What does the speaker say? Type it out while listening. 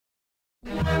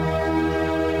I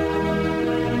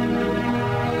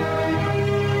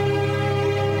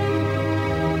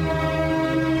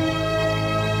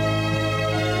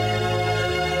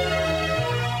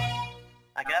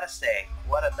gotta say,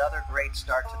 what another great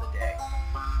start to the day.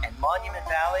 And Monument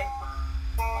Valley,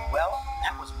 well,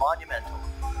 that was monumental.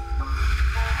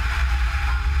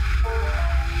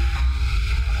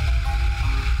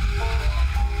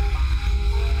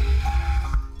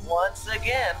 Once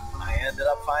again, I ended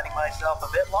up finding myself a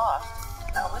bit lost.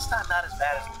 Now, this time not as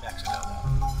bad as New Mexico,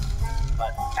 though.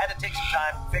 But had to take some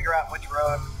time to figure out which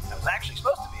road I was actually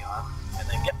supposed to be on, and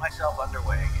then get myself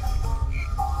underway again.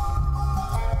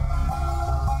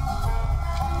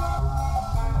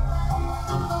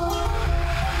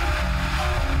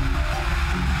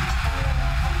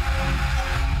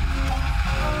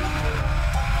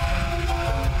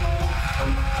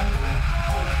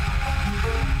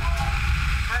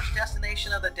 First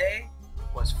destination of the day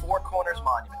was Four Corners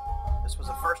Monument. This was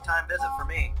a first-time visit for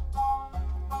me.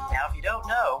 Now, if you don't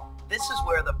know, this is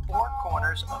where the four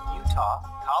corners of Utah,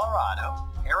 Colorado,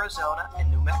 Arizona,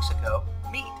 and New Mexico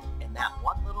meet in that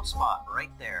one little spot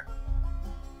right there.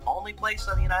 Only place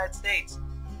in the United States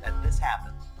that this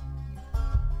happens.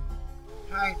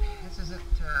 Alright, this isn't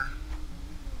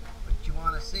what you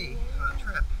want to see on a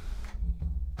trip.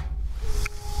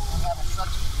 I'm having such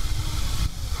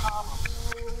problems.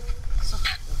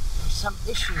 There's some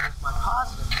issue with my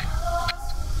positive now.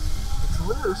 It's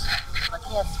loose, but I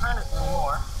can't turn it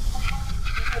anymore.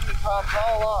 It's giving me problems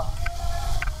all along.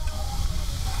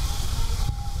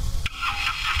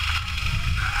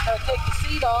 Gotta take the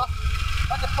seat off.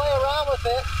 I can play around with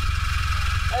it,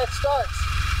 and it starts.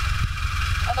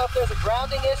 I don't know if there's a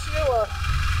grounding issue or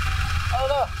I don't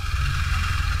know.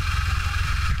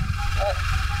 But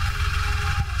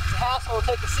it's a hassle to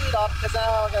take the seat off because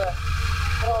now I'm gonna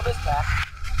put all this back.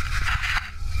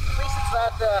 At least it's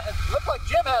not. It looked like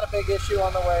Jim had a big issue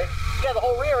on the way. He had the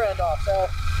whole rear end off, so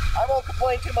I won't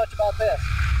complain too much about this.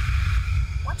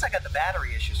 Once I got the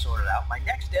battery issue sorted out, my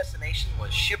next destination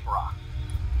was Shiprock.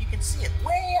 You can see it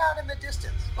way out in the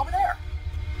distance, over there.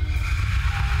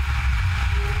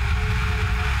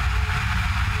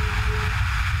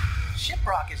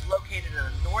 Shiprock is located in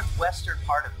the northwestern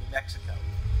part of New Mexico.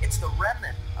 It's the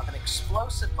remnant of an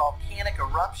explosive volcanic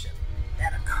eruption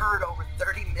that occurred over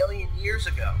 30 million years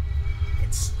ago.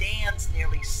 It stands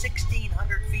nearly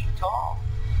 1,600 feet tall.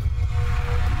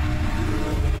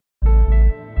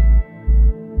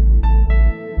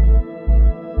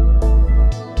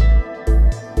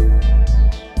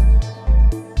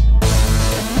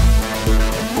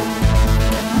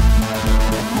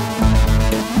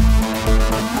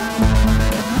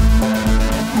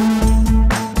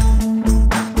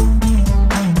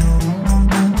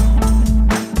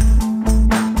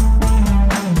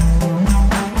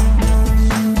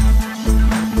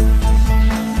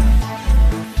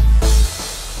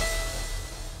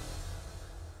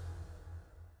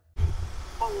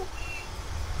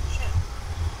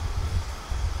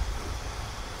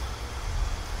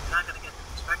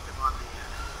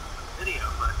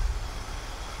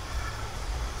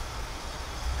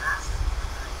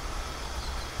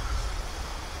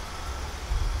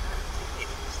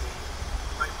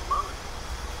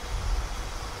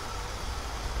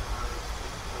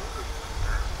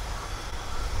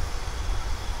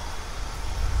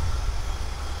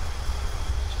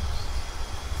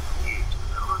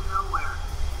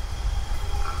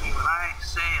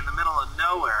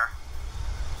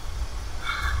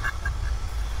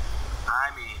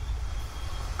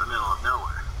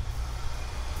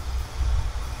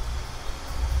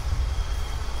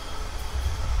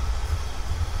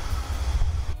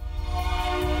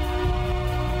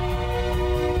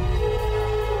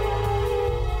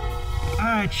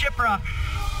 Shiprock,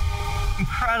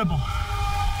 incredible,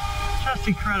 just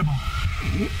incredible.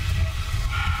 It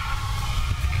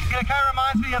kind of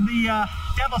reminds me of the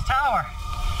Devil's Tower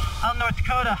out in North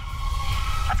Dakota.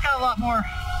 That's got a lot more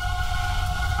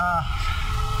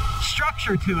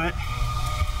structure to it.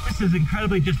 This is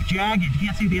incredibly just jagged. You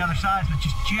can't see the other sides, but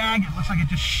just jagged. It looks like it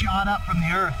just shot up from the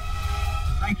earth.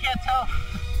 I can't tell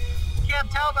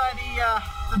by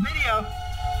the video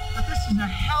that this is a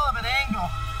hell of an angle.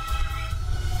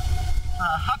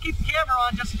 I'll keep the camera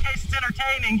on just in case it's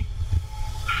entertaining.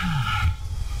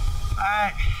 All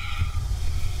right.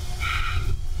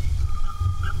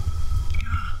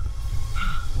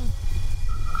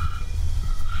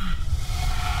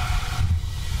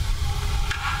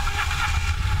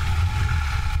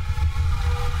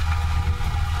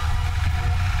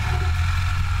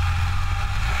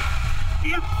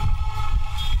 Yep.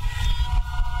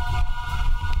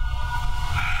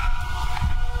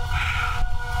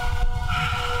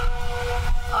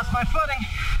 my footing.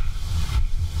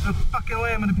 No fucking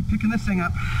way I'm gonna be picking this thing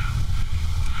up.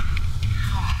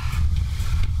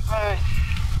 Alright.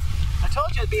 I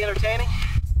told you it'd be entertaining.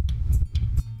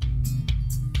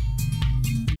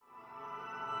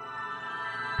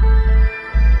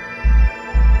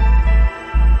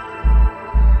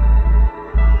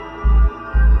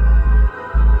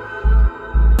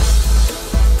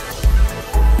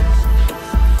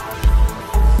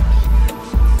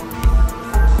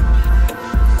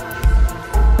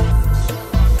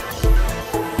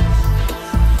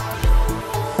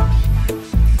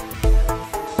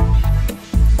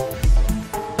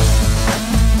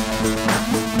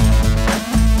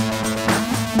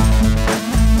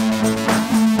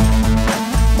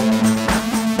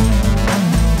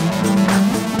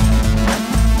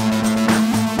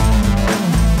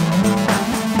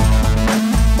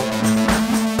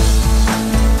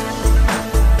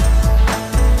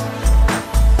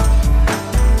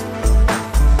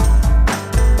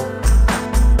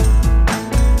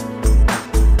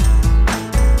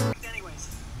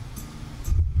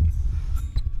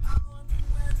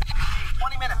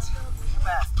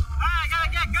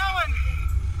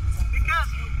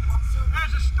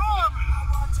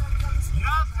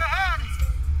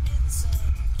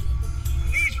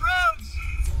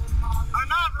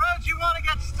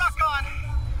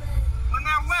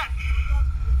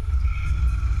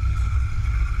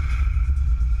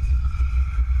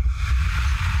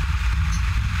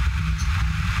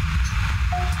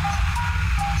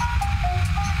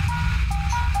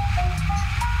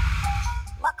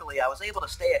 I was able to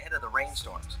stay ahead of the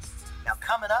rainstorms. Now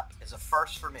coming up is a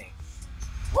first for me.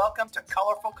 Welcome to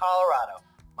colorful Colorado,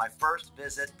 my first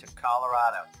visit to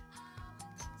Colorado.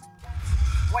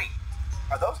 Wait,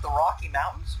 are those the Rocky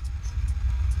Mountains?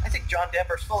 I think John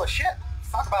Denver's full of shit.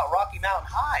 Talk about Rocky Mountain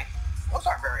High. Those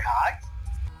aren't very high.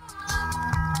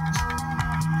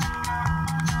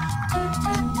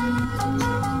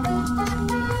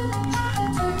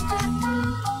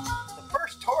 The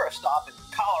first tourist stop in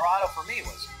Colorado for me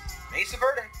was Mesa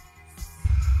Verde.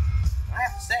 I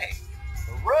have to say,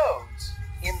 the roads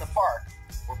in the park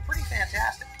were pretty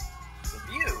fantastic. The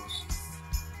views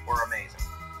were amazing.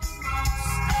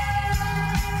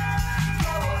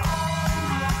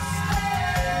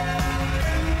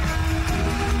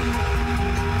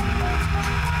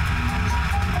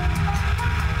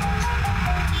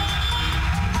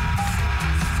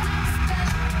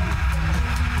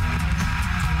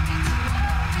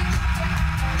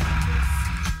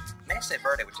 Mesa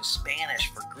Verde, which is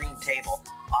Spanish for green table,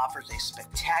 offers a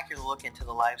spectacular look into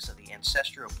the lives of the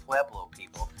ancestral Pueblo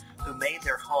people who made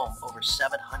their home over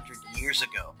 700 years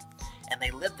ago, and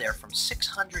they lived there from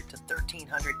 600 to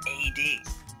 1300 AD.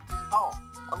 Oh,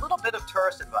 a little bit of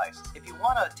tourist advice. If you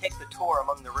want to take the tour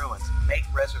among the ruins, make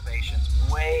reservations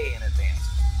way in advance.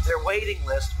 Their waiting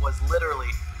list was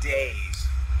literally days.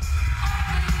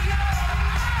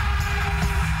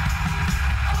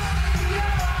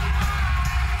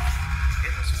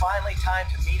 Finally time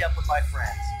to meet up with my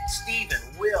friends. Steven,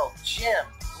 Will, Jim,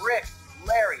 Rick,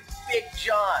 Larry, Big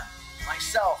John,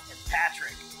 myself, and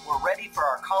Patrick. We're ready for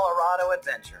our Colorado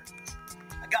adventure.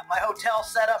 I got my hotel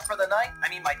set up for the night,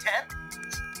 my tent.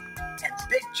 And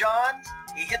Big John,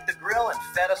 he hit the grill and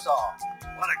fed us all.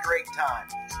 What a great time.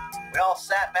 We all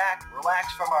sat back,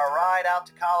 relaxed from our ride out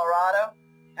to Colorado,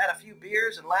 had a few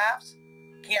beers and laughs.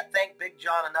 Can't thank Big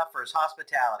John enough for his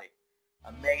hospitality.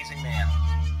 Amazing man.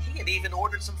 He had even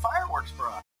ordered some fireworks for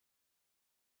us.